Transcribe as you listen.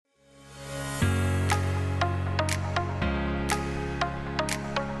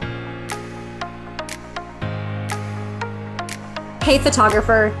Hey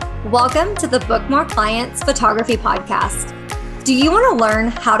photographer, welcome to the Book More Clients Photography Podcast. Do you want to learn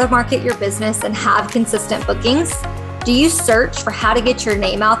how to market your business and have consistent bookings? Do you search for how to get your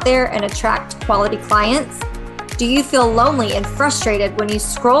name out there and attract quality clients? Do you feel lonely and frustrated when you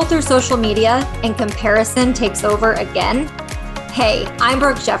scroll through social media and comparison takes over again? Hey, I'm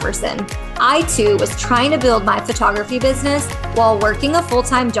Brooke Jefferson. I too was trying to build my photography business while working a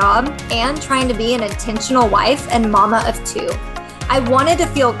full-time job and trying to be an intentional wife and mama of two. I wanted to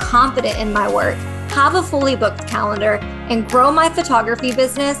feel confident in my work, have a fully booked calendar, and grow my photography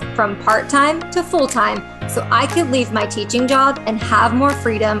business from part-time to full-time so I could leave my teaching job and have more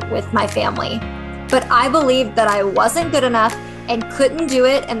freedom with my family. But I believed that I wasn't good enough and couldn't do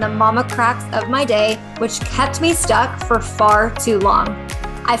it in the mama cracks of my day, which kept me stuck for far too long.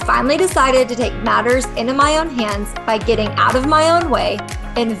 I finally decided to take matters into my own hands by getting out of my own way,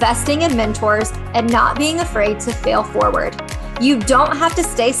 investing in mentors, and not being afraid to fail forward. You don't have to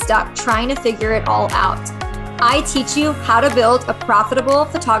stay stuck trying to figure it all out. I teach you how to build a profitable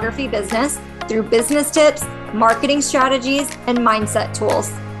photography business through business tips, marketing strategies, and mindset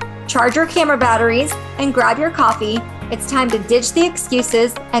tools. Charge your camera batteries and grab your coffee. It's time to ditch the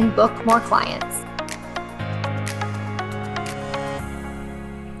excuses and book more clients.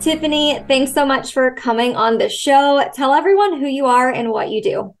 Tiffany, thanks so much for coming on the show. Tell everyone who you are and what you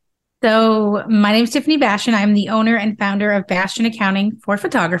do. So my name is Tiffany Bastian. I'm the owner and founder of Bastian Accounting for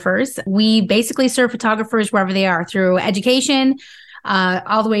Photographers. We basically serve photographers wherever they are through education,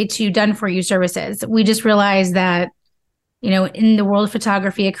 all the way to done-for-you services. We just realized that, in the world of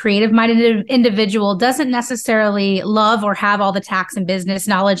photography, a creative-minded individual doesn't necessarily love or have all the tax and business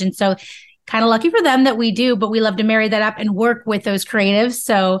knowledge. And so kind of lucky for them that we do, but we love to marry that up and work with those creatives.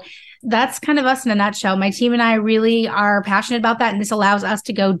 So that's kind of us in a nutshell. My team and I really are passionate about that. And this allows us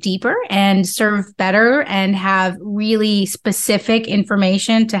to go deeper and serve better and have really specific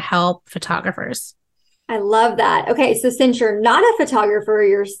information to help photographers. I love that. Okay, so since you're not a photographer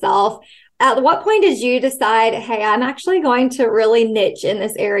yourself, at what point did you decide, hey, I'm actually going to really niche in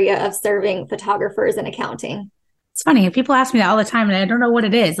this area of serving photographers and accounting? It's funny. People ask me that all the time, and I don't know what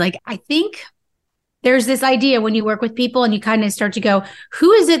it is. I think there's this idea when you work with people and you kind of start to go,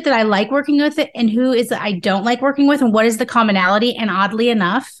 who is it that I like working with and who is it I don't like working with? And what is the commonality? And oddly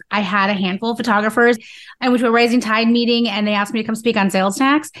enough, I had a handful of photographers. I went to a Rising Tide meeting and they asked me to come speak on sales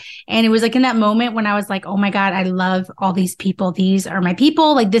tax. And it was in that moment when I was like, oh my God, I love all these people. These are my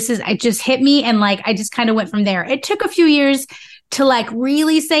people. It just hit me. And I just kind of went from there. It took a few years to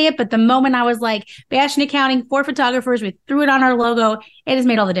really say it. But the moment I was like, Bastian Accounting for Photographers, we threw it on our logo, it has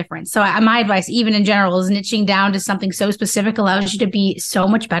made all the difference. So my advice, even in general, is niching down to something so specific allows you to be so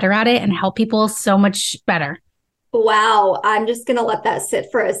much better at it and help people so much better. Wow. I'm just going to let that sit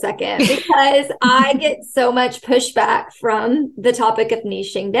for a second because I get so much pushback from the topic of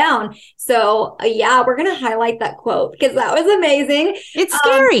niching down. So we're going to highlight that quote because that was amazing.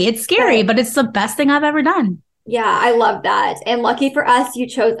 It's scary, but it's the best thing I've ever done. Yeah, I love that. And lucky for us, you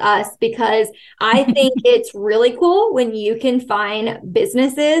chose us because I think it's really cool when you can find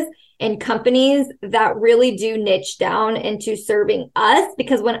businesses and companies that really do niche down into serving us.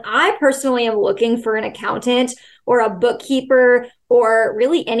 Because when I personally am looking for an accountant or a bookkeeper or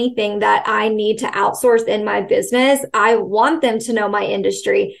really anything that I need to outsource in my business, I want them to know my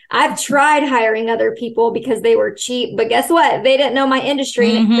industry. I've tried hiring other people because they were cheap, but guess what? They didn't know my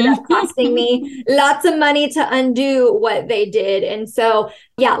industry and it ended up costing me lots of money to undo what they did. And so,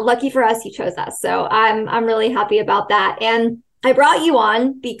 lucky for us, you chose us. So I'm really happy about that. And I brought you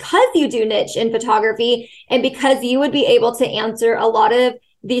on because you do niche in photography and because you would be able to answer a lot of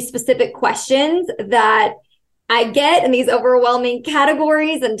these specific questions that I get in these overwhelming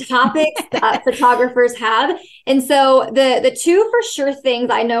categories and topics that photographers have. And so the two for sure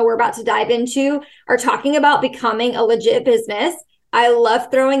things I know we're about to dive into are talking about becoming a legit business. I love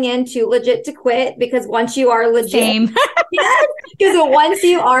throwing in too legit to quit because once you are legit, because once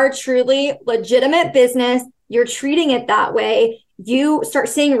you are truly legitimate business, you're treating it that way, you start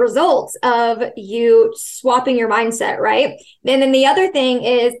seeing results of you swapping your mindset, right? And then the other thing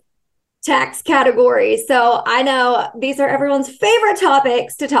is tax categories. So I know these are everyone's favorite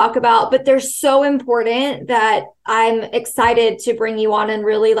topics to talk about, but they're so important that I'm excited to bring you on and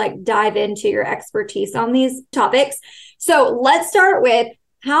really dive into your expertise on these topics. So let's start with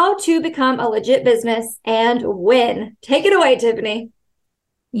how to become a legit business and when. Take it away, Tiffany.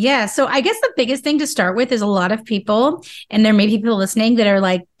 Yeah. So I guess the biggest thing to start with is a lot of people, and there may be people listening that are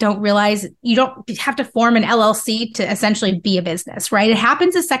like, don't realize you don't have to form an LLC to essentially be a business, right? It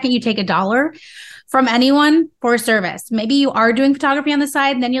happens the second you take a dollar from anyone for a service. Maybe you are doing photography on the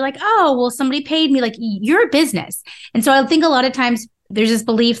side, and then you're like, oh, well, somebody paid me. Like, you're a business. And so I think a lot of times there's this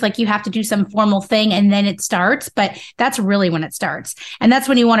belief like you have to do some formal thing and then it starts, but that's really when it starts. And that's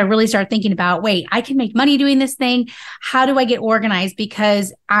when you want to really start thinking about, wait, I can make money doing this thing. How do I get organized?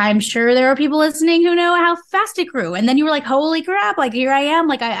 Because I'm sure there are people listening who know how fast it grew. And then you were like, holy crap, like here I am.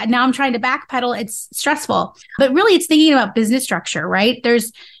 Like now I'm trying to backpedal. It's stressful, but really it's thinking about business structure, right? There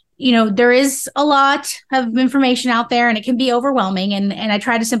is a lot of information out there and it can be overwhelming. And I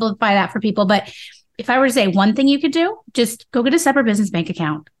try to simplify that for people. But if I were to say one thing you could do, just go get a separate business bank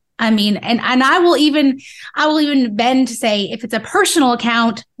account. I mean, and I will even bend to say if it's a personal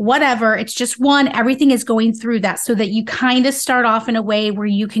account, whatever, it's just one, everything is going through that so that you kind of start off in a way where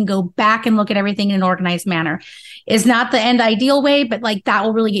you can go back and look at everything in an organized manner. It's not the end ideal way, but like that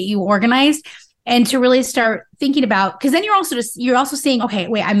will really get you organized. And to really start thinking about, because then you're also saying, okay,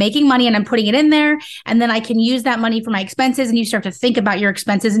 wait, I'm making money and I'm putting it in there, and then I can use that money for my expenses. And you start to think about your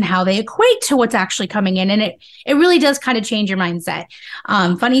expenses and how they equate to what's actually coming in. And it really does kind of change your mindset.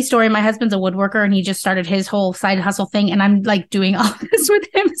 Funny story, my husband's a woodworker and he just started his whole side hustle thing. And I'm like doing all this with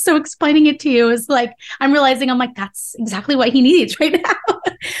him. So explaining it to you is like, I'm realizing I'm like, that's exactly what he needs right now.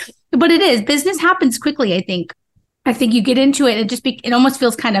 But it is, business happens quickly, I think. I think you get into it, it almost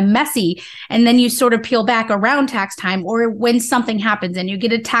feels kind of messy. And then you sort of peel back around tax time, or when something happens and you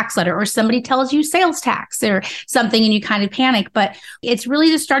get a tax letter or somebody tells you sales tax or something and you kind of panic. But it's really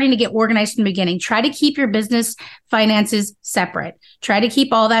just starting to get organized in the beginning. Try to keep your business finances separate. Try to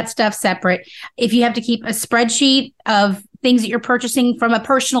keep all that stuff separate. If you have to keep a spreadsheet of things that you're purchasing from a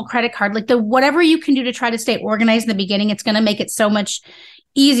personal credit card, like whatever you can do to try to stay organized in the beginning, it's going to make it so much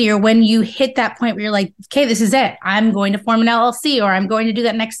easier when you hit that point where you're like, okay, this is it. I'm going to form an LLC, or I'm going to do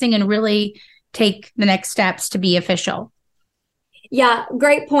that next thing and really take the next steps to be official. Yeah,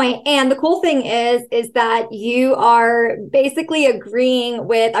 great point. And the cool thing is that you are basically agreeing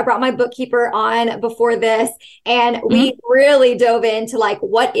with, I brought my bookkeeper on before this, and we really dove into like,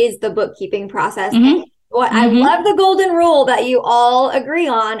 what is the bookkeeping process? I love the golden rule that you all agree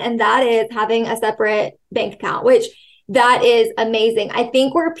on, and that is having a separate bank account, which that is amazing. I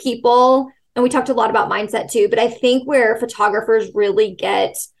think where people, and we talked a lot about mindset too, but I think where photographers really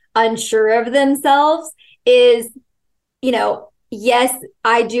get unsure of themselves is, yes,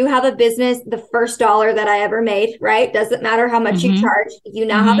 I do have a business. The first dollar that I ever made, right? Doesn't matter how much you charge. You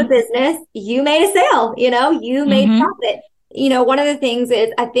now have a business. You made a sale, you made profit. One of the things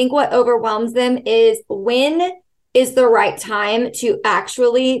is, I think what overwhelms them is, when is the right time to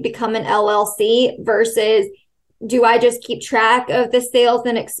actually become an LLC versus, do I just keep track of the sales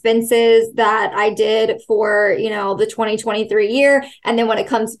and expenses that I did for, the 2023 year? And then when it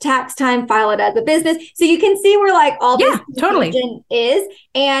comes to tax time, file it as a business. So you can see where like all this confusion is.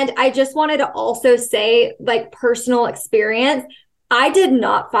 And I just wanted to also say, like, personal experience. I did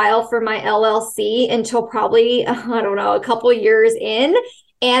not file for my LLC until probably, a couple years in.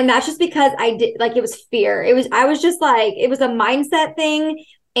 And that's just because I did, like, it was fear. It was a mindset thing.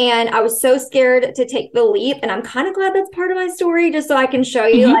 And I was so scared to take the leap. And I'm kind of glad that's part of my story, just so I can show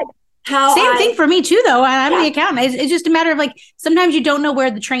you like how. Same thing for me too, though. I'm the accountant. It's just a matter of like, sometimes you don't know where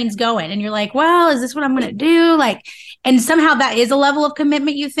the train's going and you're like, well, is this what I'm going to do? Like, and somehow that is a level of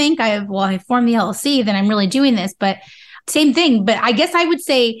commitment. You think I formed the LLC, then I'm really doing this, but same thing. But I guess I would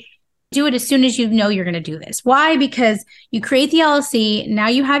say, do it as soon as you know you're going to do this. Why? Because you create the LLC. Now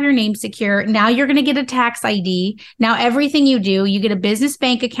you have your name secure. Now you're going to get a tax ID. Now everything you do, you get a business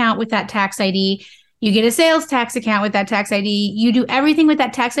bank account with that tax ID. You get a sales tax account with that tax ID. You do everything with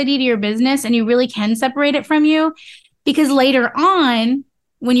that tax ID to your business, and you really can separate it from you, because later on,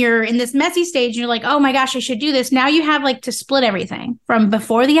 when you're in this messy stage and you're like, oh my gosh, I should do this. Now you have like to split everything from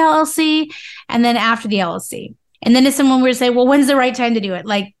before the LLC and then after the LLC. And then if someone were to say, well, when's the right time to do it?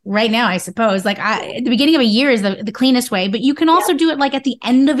 Like right now, I suppose, like at the beginning of a year is the cleanest way, but you can also do it like at the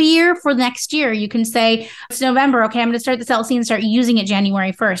end of a year for next year. You can say it's November. Okay, I'm going to start this LLC and start using it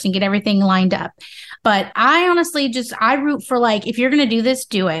January 1st and get everything lined up. But I honestly I root for, like, if you're going to do this,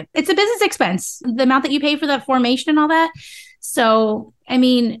 do it. It's a business expense, the amount that you pay for that formation and all that. So, I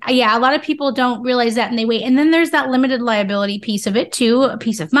mean, a lot of people don't realize that and they wait. And then there's that limited liability piece of it too, a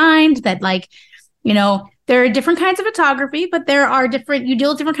peace of mind that, like, there are different kinds of photography, but you deal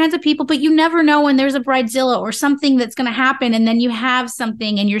with different kinds of people, but you never know when there's a bridezilla or something that's going to happen. And then you have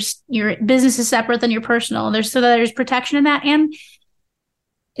something and your business is separate than your personal. There's protection in that. And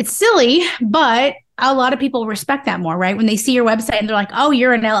it's silly, but a lot of people respect that more, right? When they see your website and they're like, oh,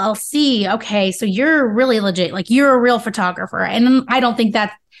 you're an LLC. Okay. So you're really legit. Like you're a real photographer. And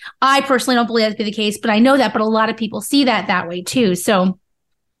I personally don't believe that to be the case, but I know that, but a lot of people see that way too. So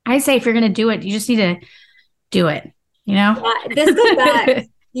I say, if you're going to do it, you just need to do it, Yeah, this goes back.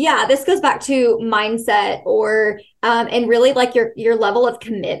 Yeah, this goes back to mindset and really like your level of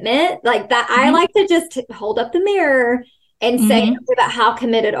commitment. Like that, I like to just hold up the mirror and say about how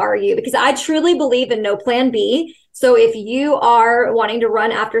committed are you? Because I truly believe in no plan B. So if you are wanting to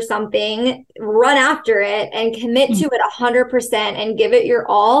run after something, run after it and commit to it 100% and give it your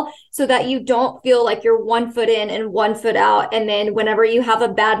all so that you don't feel like you're 1 foot in and 1 foot out. And then whenever you have a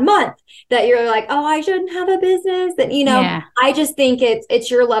bad month that you're like, oh, I shouldn't have a business. And, I just think it's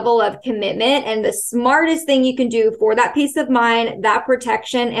your level of commitment, and the smartest thing you can do for that peace of mind, that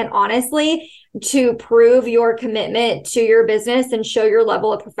protection, and honestly, to prove your commitment to your business and show your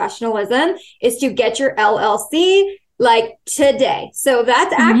level of professionalism is to get your LLC like today. So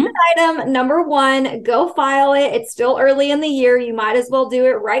that's action item number 1. Go file it. It's still early in the year. You might as well do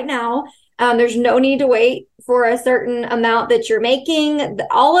it right now. There's no need to wait for a certain amount that you're making.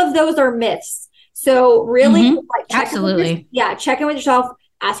 All of those are myths. So really, check in with yourself,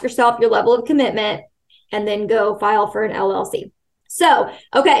 ask yourself your level of commitment, and then go file for an LLC. So,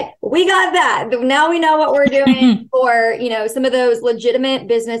 okay, we got that. Now we know what we're doing for, some of those legitimate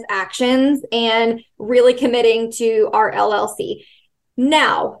business actions and really committing to our LLC.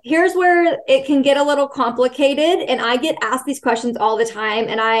 Now, here's where it can get a little complicated. And I get asked these questions all the time.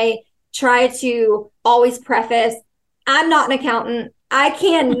 And I try to always preface, I'm not an accountant. I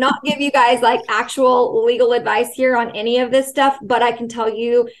cannot give you guys like actual legal advice here on any of this stuff, but I can tell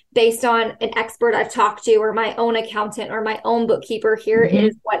you based on an expert I've talked to or my own accountant or my own bookkeeper, here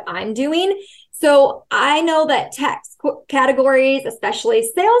is what I'm doing. So I know that tax categories, especially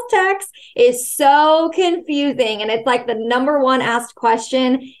sales tax, is so confusing. And it's like the number 1 asked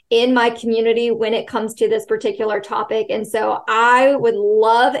question in my community when it comes to this particular topic. And so I would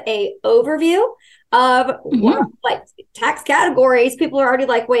love a overview of like tax categories. People are already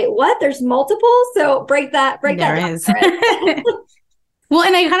like, wait, what? There's multiple? So break that down. Well,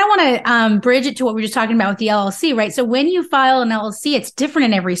 and I kind of want to bridge it to what we were just talking about with the LLC, right? So when you file an LLC, it's different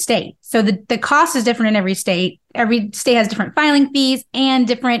in every state. So the cost is different in every state. Every state has different filing fees and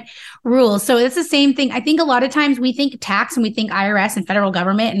different rules. So it's the same thing. I think a lot of times we think tax and we think IRS and federal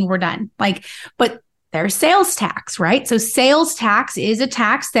government and we're done. But there's sales tax, right? So sales tax is a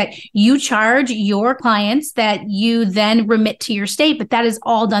tax that you charge your clients that you then remit to your state, but that is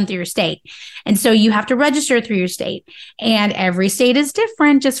all done through your state. And so you have to register through your state, and every state is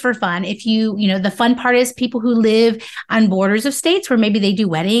different, just for fun. If the fun part is people who live on borders of states where maybe they do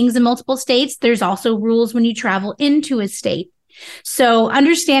weddings in multiple states. There's also rules when you travel into a state. So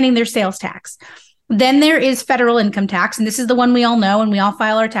understanding their sales tax. Then there is federal income tax, and this is the one we all know, and we all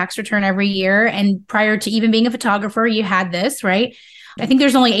file our tax return every year. And prior to even being a photographer, you had this, right? I think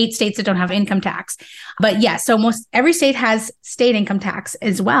there's only 8 states that don't have income tax. But yes, so most every state has state income tax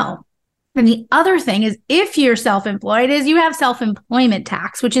as well. And the other thing is, if you're self-employed, is you have self-employment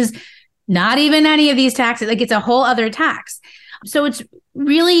tax, which is not even any of these taxes. Like it's a whole other tax. So it's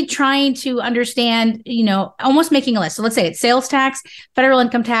really trying to understand, almost making a list. So let's say it's sales tax, federal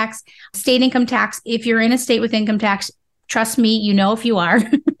income tax, state income tax. If you're in a state with income tax, trust me, if you are.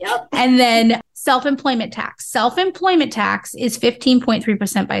 Yep. And then self-employment tax. Self-employment tax is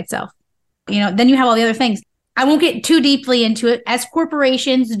 15.3% by itself. Then you have all the other things. I won't get too deeply into it. S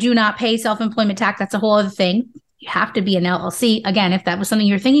corporations do not pay self-employment tax. That's a whole other thing. You have to be an LLC. Again, if that was something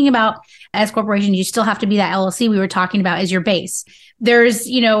you're thinking about as corporation, you still have to be that LLC we were talking about as your base. There's,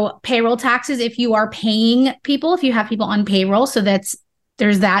 payroll taxes if you are paying people, if you have people on payroll. So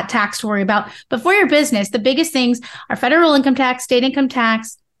there's that tax to worry about. But for your business, the biggest things are federal income tax, state income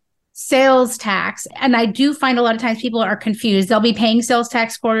tax, sales tax. And I do find a lot of times people are confused. They'll be paying sales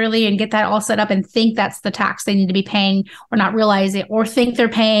tax quarterly and get that all set up and think that's the tax they need to be paying, or not realize it, or think they're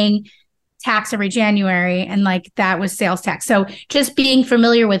paying tax every January and like that was sales tax. So just being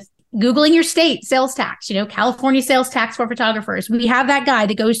familiar with Googling your state sales tax, California sales tax for photographers. We have that guide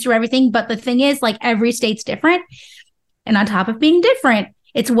that goes through everything. But the thing is, like, every state's different. And on top of being different,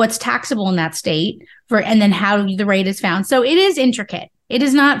 it's what's taxable in that state and then how the rate is found. So it is intricate. It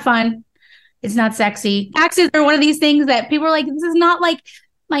is not fun. It's not sexy. Taxes are one of these things that people are like, this is not like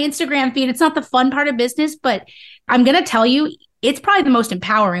my Instagram feed. It's not the fun part of business, but I'm going to tell you, it's probably the most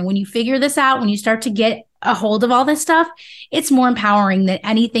empowering when you figure this out, when you start to get a hold of all this stuff. It's more empowering than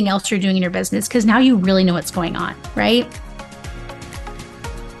anything else you're doing in your business, because now you really know what's going on, right?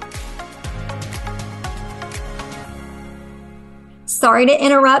 sorry to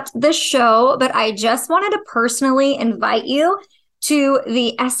interrupt the show, but I just wanted to personally invite you to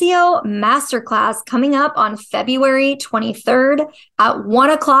the SEO Masterclass coming up on February 23rd at 1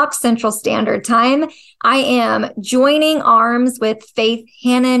 o'clock Central Standard Time. I am joining arms with Faith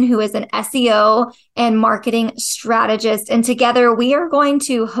Hannon, who is an SEO and marketing strategist. And together we are going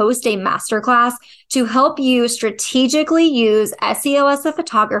to host a masterclass to help you strategically use SEO as a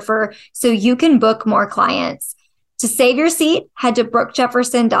photographer so you can book more clients. To save your seat, head to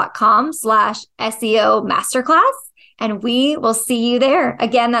brookejefferson.com/SEO Masterclass. And we will see you there.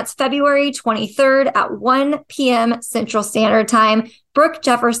 Again, that's February 23rd at 1 p.m. Central Standard Time,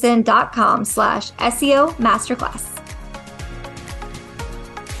 brookejefferson.com/SEO Masterclass.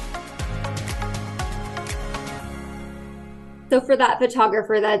 So for that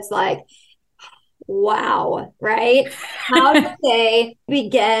photographer that's like, wow, right? How do they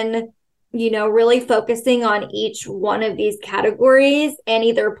begin really focusing on each one of these categories and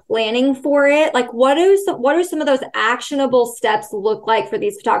either planning for it? Like what do some of those actionable steps look like for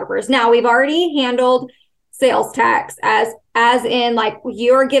these photographers? Now, we've already handled sales tax as in like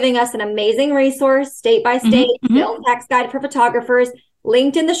you're giving us an amazing resource, state by state, sales tax guide for photographers,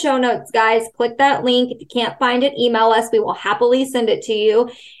 linked in the show notes, guys. Click that link. If you can't find it, email us. We will happily send it to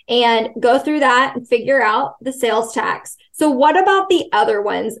you and go through that and figure out the sales tax. So what about the other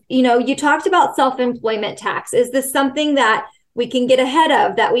ones? You talked about self-employment tax. Is this something that we can get ahead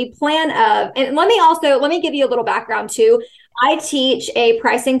of, that we plan of? And let me give you a little background too. I teach a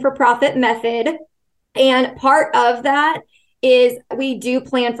pricing for profit method. And part of that is we do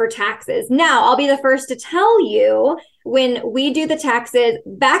plan for taxes. Now, I'll be the first to tell you, when we do the taxes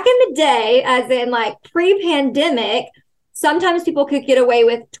back in the day, as in like pre-pandemic, sometimes people could get away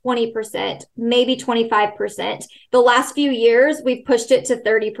with 20%, maybe 25%. The last few years, we've pushed it to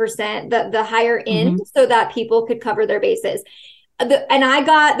 30%, the higher end, so that people could cover their bases. And I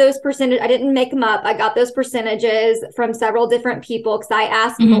got those percentages. I didn't make them up. I got those percentages from several different people because I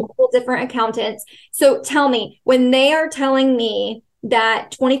asked multiple different accountants. So tell me, when they are telling me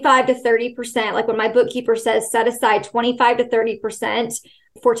that 25 to 30%, like when my bookkeeper says, set aside 25 to 30%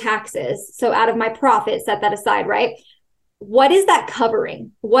 for taxes. So out of my profit, set that aside, right? What is that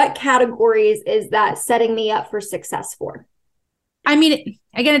covering? What categories is that setting me up for success for? I mean,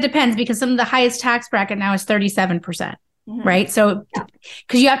 again, it depends because some of the highest tax bracket now is 37%, right? So,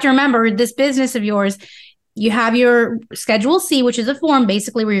 because you have to remember this business of yours, you have your Schedule C, which is a form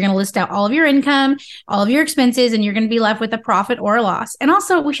basically where you're going to list out all of your income, all of your expenses, and you're going to be left with a profit or a loss. And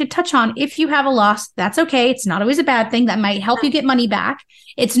also we should touch on, if you have a loss, that's okay. It's not always a bad thing. That might help you get money back.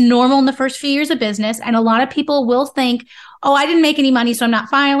 It's normal in the first few years of business. And a lot of people will think, oh, I didn't make any money, so I'm not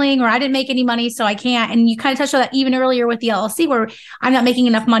filing, or I didn't make any money, so I can't. And you kind of touched on that even earlier with the LLC, where I'm not making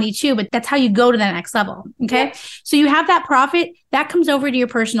enough money too, but that's how you go to the next level. Okay. Yeah. So you have that profit that comes over to your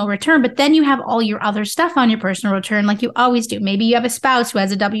personal return, but then you have all your other stuff on your personal return, like you always do. Maybe you have a spouse who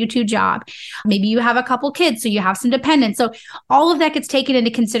has a W-2 job. Maybe you have a couple kids, so you have some dependents. So all of that gets taken into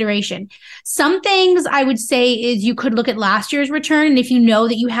consideration. Some things I would say is you could look at last year's return. And if you know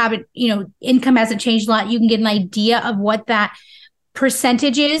that you haven't, income hasn't changed a lot, you can get an idea of what that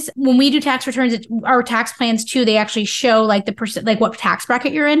percentage is. When we do tax returns, our tax plans too, they actually show like the percent, like what tax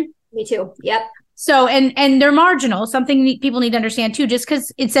bracket you're in. Me too. Yep. So, and they're marginal. Something people need to understand too, just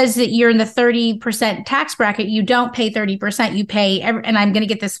because it says that you're in the 30% tax bracket, you don't pay 30%, you pay, and I'm going to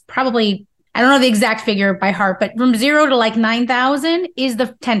get this probably, I don't know the exact figure by heart, but from 0 to like 9,000 is the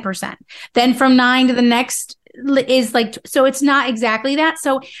 10%. Then from 9 to the next is like, so it's not exactly that.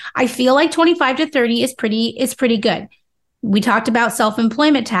 So I feel like 25 to 30 is pretty good. We talked about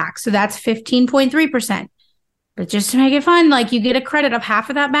self-employment tax. So that's 15.3%. But just to make it fun, like you get a credit of half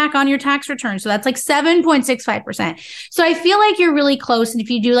of that back on your tax return. So that's like 7.65%. So I feel like you're really close. And if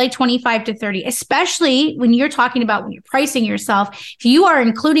you do like 25 to 30, especially when you're talking about when you're pricing yourself, if you are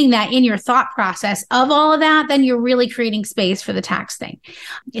including that in your thought process of all of that, then you're really creating space for the tax thing.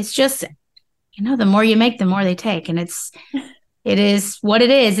 It's just, the more you make, the more they take. And it is what it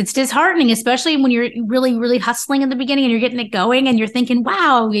is. It's disheartening, especially when you're really, really hustling in the beginning and you're getting it going and you're thinking,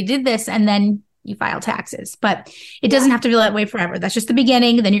 wow, we did this. And then you file taxes, but it doesn't have to be that way forever. That's just the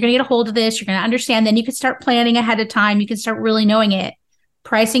beginning. Then you're going to get a hold of this. You're going to understand. Then you can start planning ahead of time. You can start really knowing it.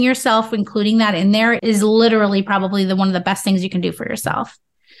 Pricing yourself, including that in there, is literally probably one of the best things you can do for yourself.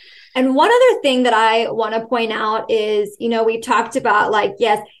 And one other thing that I want to point out is, we talked about like,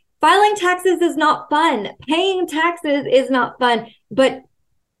 yes, filing taxes is not fun. Paying taxes is not fun, but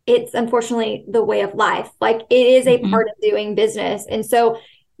it's unfortunately the way of life. Like it is a part of doing business. And so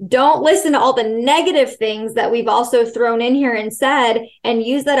Don't listen to all the negative things that we've also thrown in here and said, and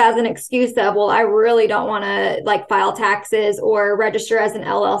use that as an excuse of, well, I really don't want to like file taxes or register as an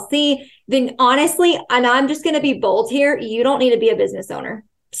LLC. Then honestly, and I'm just going to be bold here, you don't need to be a business owner.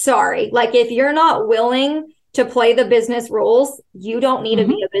 Sorry. Like if you're not willing to play the business rules, you don't need to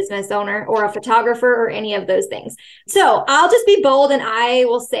be a business owner or a photographer or any of those things. So I'll just be bold and I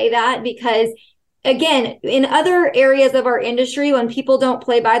will say that because again, in other areas of our industry, when people don't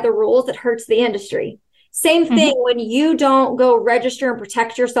play by the rules, it hurts the industry. Same thing when you don't go register and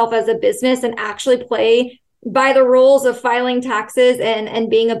protect yourself as a business and actually play by the rules of filing taxes and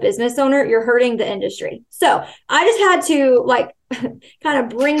being a business owner, you're hurting the industry. So I just had to like kind of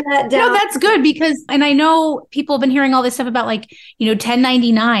bring that down. No, that's good because, and I know people have been hearing all this stuff about like,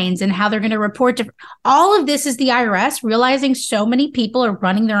 1099s and how they're going to report to all of this is the IRS realizing so many people are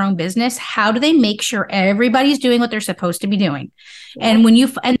running their own business. How do they make sure everybody's doing what they're supposed to be doing? Yeah. And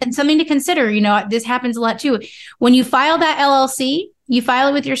and then something to consider, this happens a lot too. When you file that LLC, you file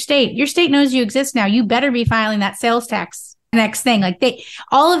it with your state. Your state knows you exist now. You better be filing that sales tax next thing. Like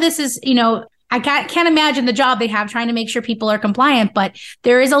all of this is, I can't imagine the job they have trying to make sure people are compliant, but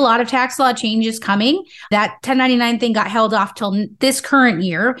there is a lot of tax law changes coming. That 1099 thing got held off till this current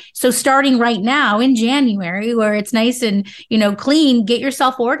year. So starting right now in January, where it's nice and, clean, get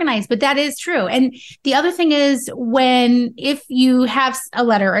yourself organized. But that is true. And the other thing is if you have a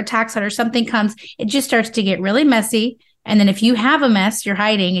letter, a tax letter, something comes, it just starts to get really messy. And then if you have a mess you're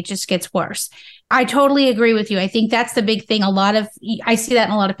hiding, it just gets worse. I totally agree with you. I think that's the big thing. I see that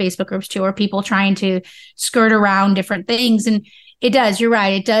in a lot of Facebook groups too, or people trying to skirt around different things. And it does, you're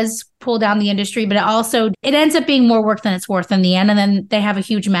right. It does pull down the industry, but it ends up being more work than it's worth in the end. And then they have a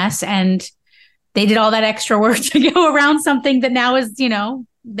huge mess and they did all that extra work to go around something that now is,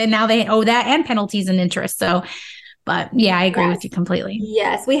 then now they owe that and penalties and interest. So, but yeah, I agree with you completely.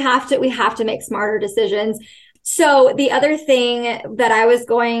 Yes, we have to make smarter decisions. So the other thing that I was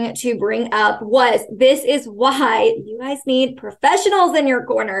going to bring up was, this is why you guys need professionals in your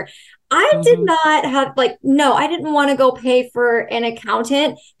corner. I did not have I didn't want to go pay for an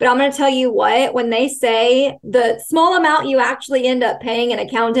accountant, but I'm going to tell you what, when they say the small amount you actually end up paying an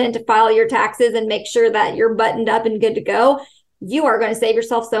accountant to file your taxes and make sure that you're buttoned up and good to go, you are going to save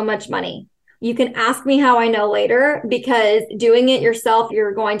yourself so much money. You can ask me how I know later, because doing it yourself,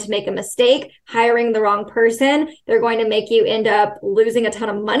 you're going to make a mistake, hiring the wrong person. They're going to make you end up losing a ton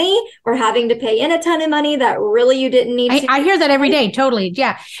of money or having to pay in a ton of money that really you didn't need to. I hear that every day. Totally.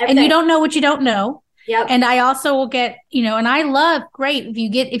 Yeah. And you don't know what you don't know. Yep. And I also will get, and I love, great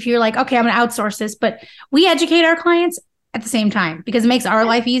if you're like, okay, I'm going to outsource this, but we educate our clients at the same time because it makes our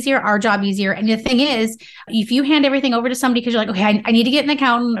life easier, our job easier. And the thing is, if you hand everything over to somebody because you're like, okay, I need to get an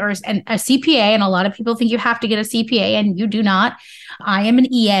accountant or a CPA, and a lot of people think you have to get a CPA and you do not. I am an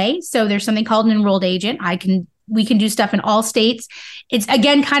EA, so there's something called an enrolled agent. We can do stuff in all states. It's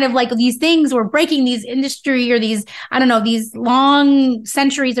again, kind of like these things, we're breaking these industry or these long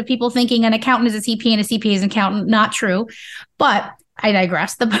centuries of people thinking an accountant is a CPA and a CPA is an accountant. Not true. But I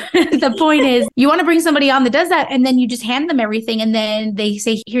digress. The point is, you want to bring somebody on that does that, and then you just hand them everything, and then they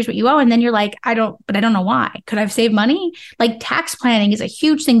say, here's what you owe. And then you're like, I don't know why. Could I've saved money? Like tax planning is a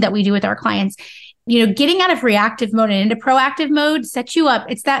huge thing that we do with our clients. Getting out of reactive mode and into proactive mode sets you up.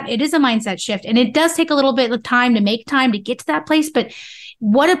 It is a mindset shift, and it does take a little bit of time to make time to get to that place. But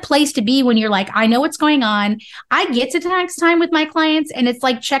what a place to be when you're like, I know what's going on. I get to tax time with my clients and it's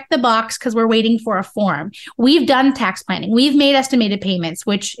like, check the box because we're waiting for a form. We've done tax planning. We've made estimated payments,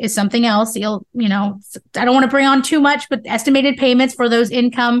 which is something else. I don't want to bring on too much, but estimated payments for those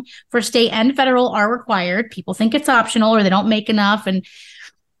income for state and federal are required. People think it's optional or they don't make enough. And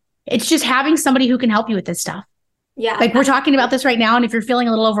it's just having somebody who can help you with this stuff. Yeah. Like we're talking about this right now. And if you're feeling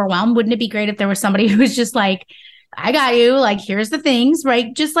a little overwhelmed, wouldn't it be great if there was somebody who was just like, I got you. Like, here's the things,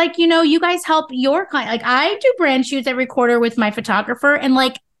 right? Just like, you guys help your client. Like I do brand shoots every quarter with my photographer and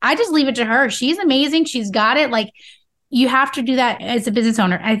like, I just leave it to her. She's amazing. She's got it. Like you have to do that as a business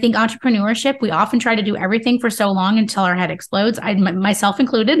owner. I think entrepreneurship, we often try to do everything for so long until our head explodes. Myself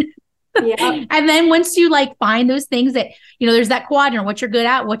included. Yeah. And then once you like find those things that, there's that quadrant, what you're good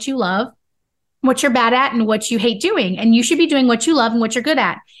at, what you love, what you're bad at, and what you hate doing. And you should be doing what you love and what you're good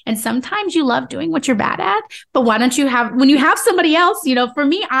at. And sometimes you love doing what you're bad at, but why don't you when you have somebody else, for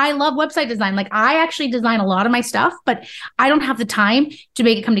me, I love website design. Like I actually design a lot of my stuff, but I don't have the time to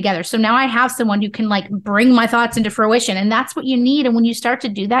make it come together. So now I have someone who can like bring my thoughts into fruition. And that's what you need. And when you start to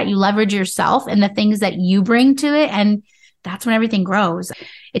do that, you leverage yourself and the things that you bring to it. And that's when everything grows.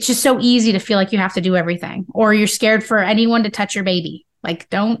 It's just so easy to feel like you have to do everything, or you're scared for anyone to touch your baby. Like,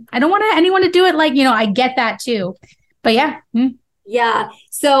 I don't want anyone to do it. Like, I get that too, but yeah. Yeah.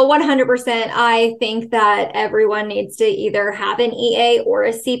 So 100%, I think that everyone needs to either have an EA or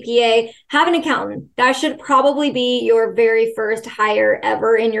a CPA, have an accountant. That should probably be your very first hire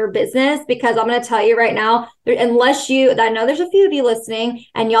ever in your business, because I'm going to tell you right now, unless I know there's a few of you listening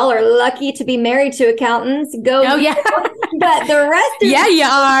and y'all are lucky to be married to accountants, go. Oh, yeah. But the rest of you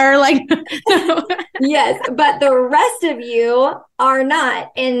are like, yes, but the rest of you are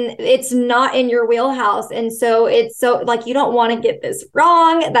not, and it's not in your wheelhouse. And so it's so like, you don't want to get this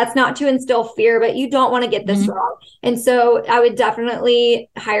wrong. That's not to instill fear, but you don't want to get this wrong. And so I would definitely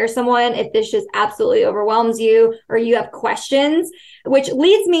hire someone if this just absolutely overwhelms you or you have questions, which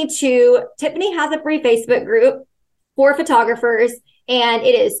leads me to Tiffany has a free Facebook group for photographers, and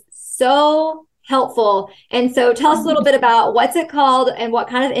it is so helpful. And so tell us a little bit about what's it called and what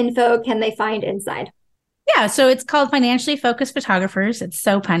kind of info can they find inside? Yeah, so it's called Financially Focused Photographers. It's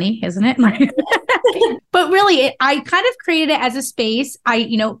so punny, isn't it? But really, I kind of created it as a space.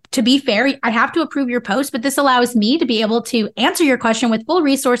 To be fair, I have to approve your post, but this allows me to be able to answer your question with full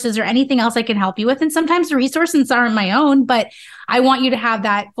resources or anything else I can help you with. And sometimes the resources aren't my own, but I want you to have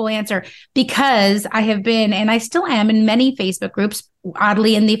that full answer, because I have been, and I still am, in many Facebook groups,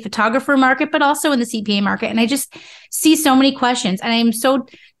 oddly in the photographer market, but also in the CPA market. And I just see so many questions, and I'm so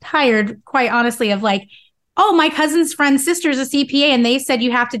tired, quite honestly, of like, oh, my cousin's friend's sister is a CPA and they said you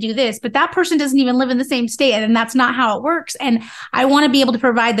have to do this, but that person doesn't even live in the same state, and that's not how it works. And I want to be able to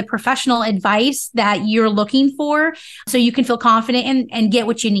provide the professional advice that you're looking for so you can feel confident and get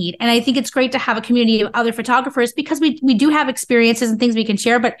what you need. And I think it's great to have a community of other photographers, because we do have experiences and things we can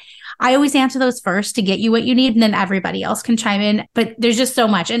share, but I always answer those first to get you what you need, and then everybody else can chime in. But there's just so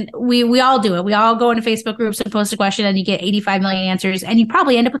much, and we all do it. We all go into Facebook groups and post a question, and you get 85 million answers, and you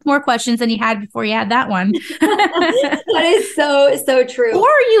probably end up with more questions than you had before you had that one. That is so true. Or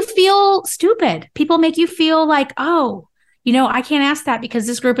you feel stupid. People make you feel like, oh, I can't ask that because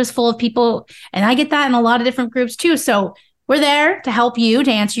this group is full of people, and I get that in a lot of different groups too. So we're there to help you,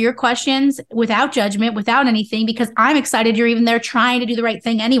 to answer your questions without judgment, without anything, because I'm excited you're even there trying to do the right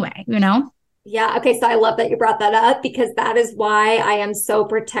thing anyway, Yeah. Okay. So I love that you brought that up, because that is why I am so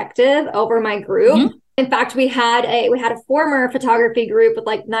protective over my group. Mm-hmm. In fact, we had a former photography group with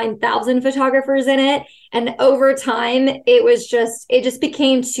like 9,000 photographers in it. And over time, it just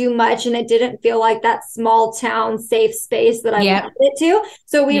became too much, and it didn't feel like that small town safe space that I wanted it to.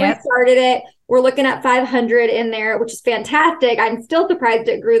 So we restarted it. We're looking at 500 in there, which is fantastic. I'm still surprised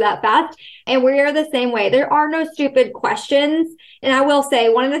it grew that fast. And we are the same way. There are no stupid questions. And I will say,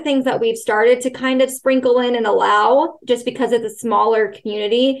 one of the things that we've started to kind of sprinkle in and allow, just because it's a smaller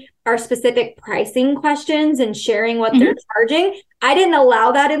community, are specific pricing questions and sharing what they're charging. I didn't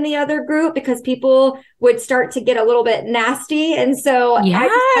allow that in the other group because people would start to get a little bit nasty. And so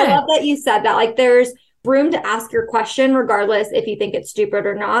I love that you said that. Like, there's room to ask your question regardless if you think it's stupid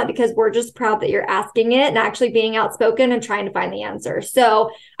or not, because we're just proud that you're asking it and actually being outspoken and trying to find the answer.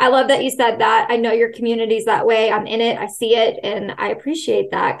 So I love that you said that. I know your community's that way. I'm in it. I see it. And I appreciate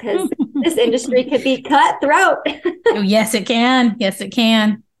that, because this industry could be cutthroat. Oh, yes, it can. Yes, it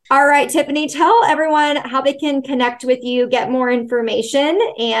can. All right, Tiffany, tell everyone how they can connect with you, get more information,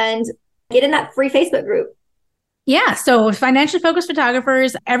 and get in that free Facebook group. Yeah. So Financially Focused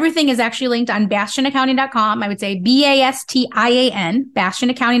Photographers, everything is actually linked on bastionaccounting.com. I would say BASTIAN,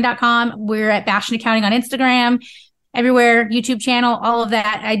 bastionaccounting.com. We're at Bastion Accounting on Instagram, everywhere, YouTube channel, all of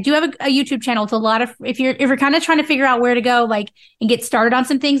that. I do have a YouTube channel with a lot of, if you're kind of trying to figure out where to go, like, and get started on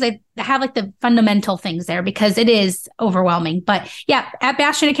some things, I have like the fundamental things there, because it is overwhelming. But yeah, at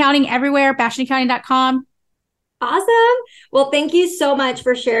Bastion Accounting everywhere, bastionaccounting.com. Awesome. Well, thank you so much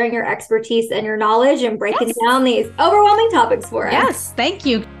for sharing your expertise and your knowledge and breaking down these overwhelming topics for us. Yes, thank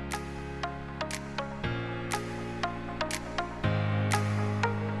you.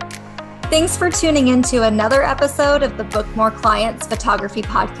 Thanks for tuning in to another episode of the Book More Clients Photography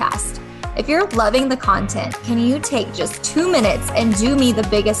Podcast. If you're loving the content, can you take just 2 minutes and do me the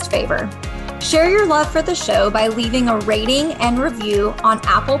biggest favor? Share your love for the show by leaving a rating and review on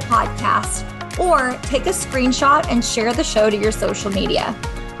Apple Podcasts, or take a screenshot and share the show to your social media.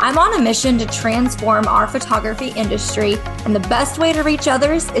 I'm on a mission to transform our photography industry, and the best way to reach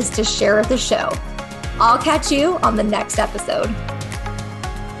others is to share the show. I'll catch you on the next episode.